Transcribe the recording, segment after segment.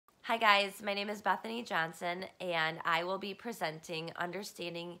Hi guys, my name is Bethany Johnson and I will be presenting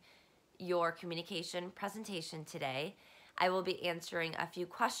Understanding Your Communication presentation today. I will be answering a few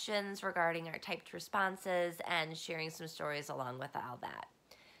questions regarding our typed responses and sharing some stories along with all that.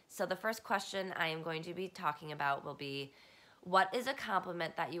 So the first question I am going to be talking about will be, what is a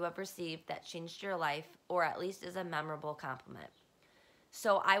compliment that you have received that changed your life or at least is a memorable compliment?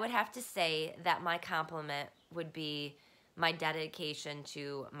 So I would have to say that my compliment would be my dedication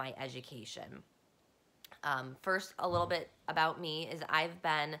to my education. First, a little bit about me is I've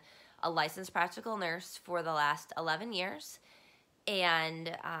been a licensed practical nurse for the last 11 years,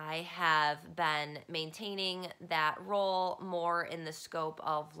 and I have been maintaining that role more in the scope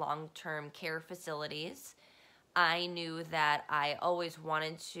of long-term care facilities. I knew that I always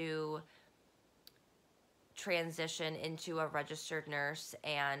wanted to transition into a registered nurse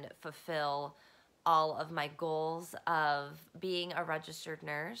and fulfill all of my goals of being a registered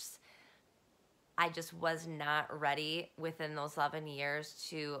nurse. I just was not ready within those 11 years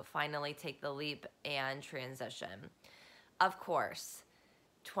to finally take the leap and transition. Of course,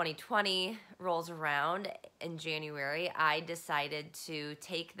 2020 rolls around in January. I decided to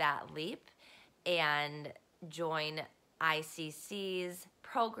take that leap and join ICC's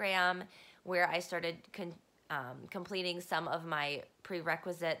program, where I started completing some of my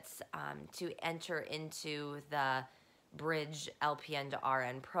prerequisites to enter into the Bridge LPN to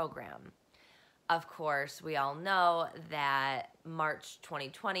RN program. Of course, we all know that March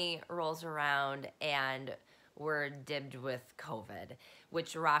 2020 rolls around and we're dibbed with COVID,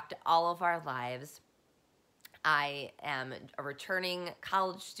 which rocked all of our lives. I am a returning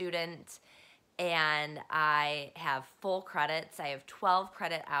college student and I have full credits. I have 12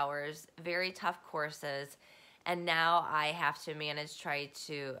 credit hours, very tough courses, and now I have to manage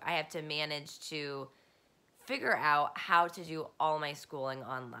to figure out how to do all my schooling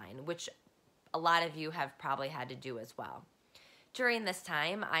online, which a lot of you have probably had to do as well. During this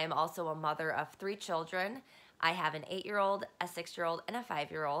time, I am also a mother of 3 children. I have an 8-year-old, a 6-year-old, and a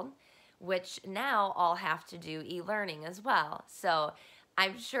 5-year-old, which now all have to do e-learning as well. So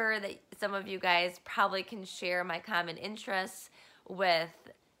I'm sure that some of you guys probably can share my common interests with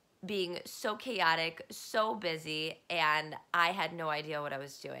being so chaotic, so busy, and I had no idea what I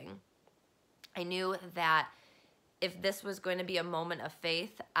was doing. I knew that if this was going to be a moment of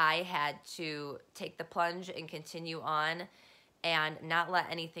faith, I had to take the plunge and continue on and not let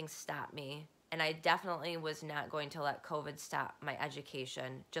anything stop me. And I definitely was not going to let COVID stop my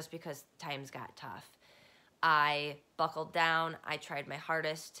education just because times got tough. I buckled down, I tried my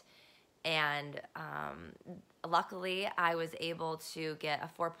hardest, and luckily I was able to get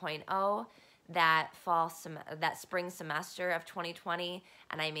a 4.0 that spring semester of 2020,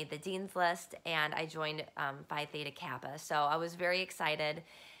 and I made the dean's list and I joined Phi Theta Kappa. So I was very excited,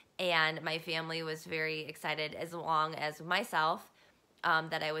 and my family was very excited, as long as myself,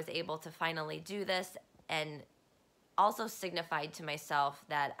 that I was able to finally do this, and also signified to myself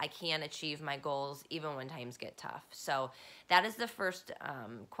that I can achieve my goals even when times get tough. So that is the first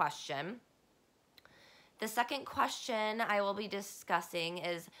question. The second question I will be discussing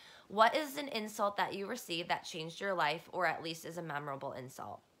is, what is an insult that you received that changed your life or at least is a memorable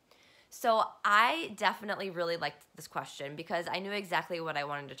insult? So I definitely really liked this question because I knew exactly what I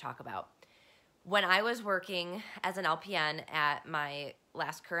wanted to talk about. When I was working as an LPN at my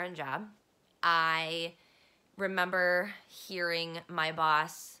last current job, I remember hearing my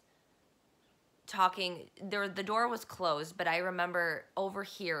boss talking. The door was closed, but I remember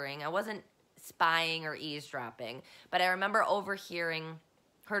overhearing. I wasn't spying or eavesdropping, but I remember overhearing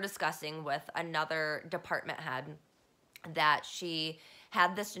her discussing with another department head that she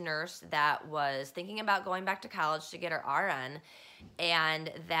had this nurse that was thinking about going back to college to get her RN,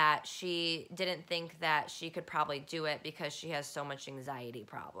 and that she didn't think that she could probably do it because she has so much anxiety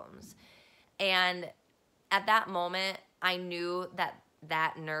problems. And at that moment, I knew that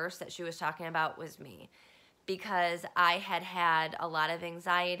that nurse that she was talking about was me, because I had had a lot of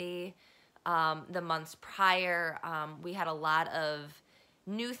anxiety the months prior. We had a lot of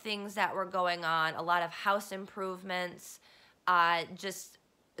new things that were going on, a lot of house improvements, just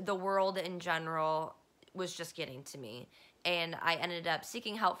the world in general was just getting to me. And I ended up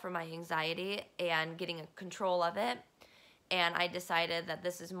seeking help for my anxiety and getting a control of it. And I decided that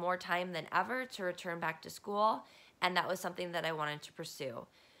this is more time than ever to return back to school, and that was something that I wanted to pursue.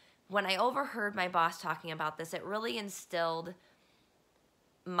 When I overheard my boss talking about this, it really instilled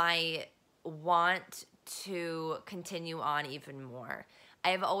my want to continue on even more.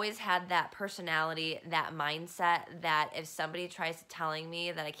 I've always had that personality, that mindset, that if somebody tries telling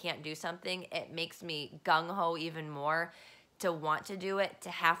me that I can't do something, it makes me gung-ho even more to want to do it, to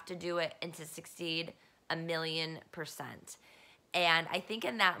have to do it, and to succeed 1,000,000%. And I think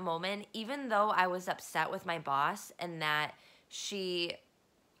in that moment, even though I was upset with my boss and that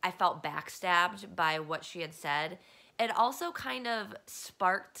I felt backstabbed by what she had said, it also kind of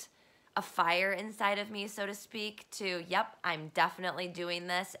sparked a fire inside of me, so to speak, to, yep, I'm definitely doing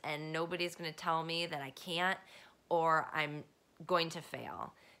this and nobody's going to tell me that I can't or I'm going to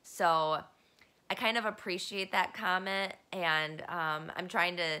fail. So I kind of appreciate that comment, and I'm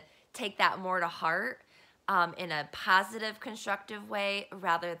trying to take that more to heart in a positive, constructive way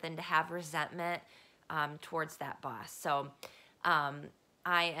rather than to have resentment towards that boss. So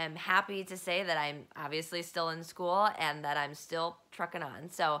I am happy to say that I'm obviously still in school and that I'm still trucking on.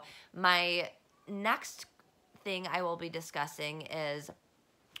 So my next thing I will be discussing is,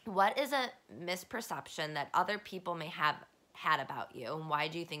 what is a misperception that other people may have had about you, and why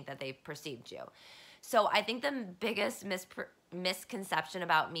do you think that they perceived you? So I think the biggest misconception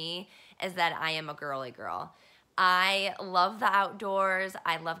about me is that I am a girly girl. I love the outdoors.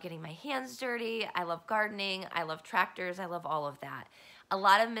 I love getting my hands dirty. I love gardening. I love tractors. I love all of that. A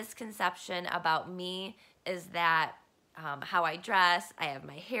lot of misconception about me is that how I dress, I have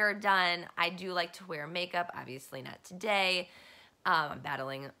my hair done. I do like to wear makeup, obviously not today. I'm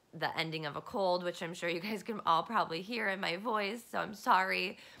battling the ending of a cold, which I'm sure you guys can all probably hear in my voice, so I'm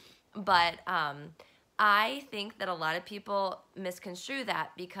sorry. But I think that a lot of people misconstrue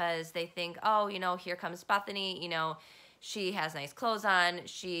that because they think, oh, here comes Bethany, she has nice clothes on,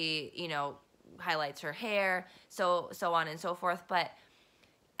 she, highlights her hair, so on and so forth. But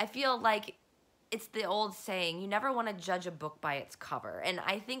I feel like it's the old saying, you never want to judge a book by its cover. And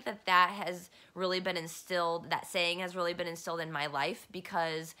I think that has really been instilled, that saying has really been instilled in my life,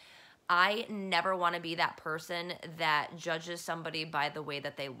 because I never want to be that person that judges somebody by the way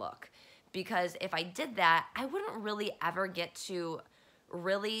that they look. Because if I did that, I wouldn't really ever get to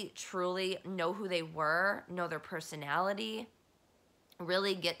really, truly know who they were, know their personality,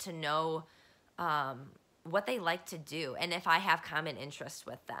 really get to know what they like to do, and if I have common interests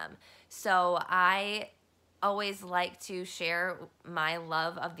with them. So I always like to share my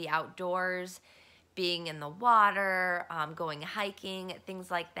love of the outdoors, being in the water, going hiking,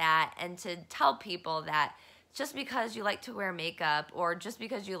 things like that, and to tell people that just because you like to wear makeup or just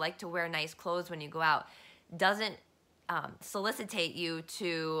because you like to wear nice clothes when you go out doesn't solicitate you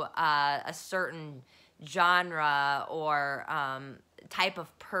to a certain genre or type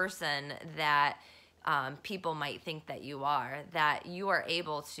of person that people might think that you are, that you are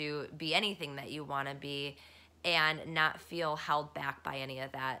able to be anything that you want to be and not feel held back by any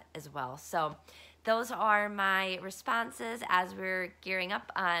of that as well. So those are my responses as we're gearing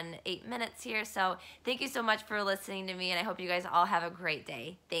up on 8 minutes here. So thank you so much for listening to me, and I hope you guys all have a great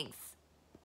day. Thanks.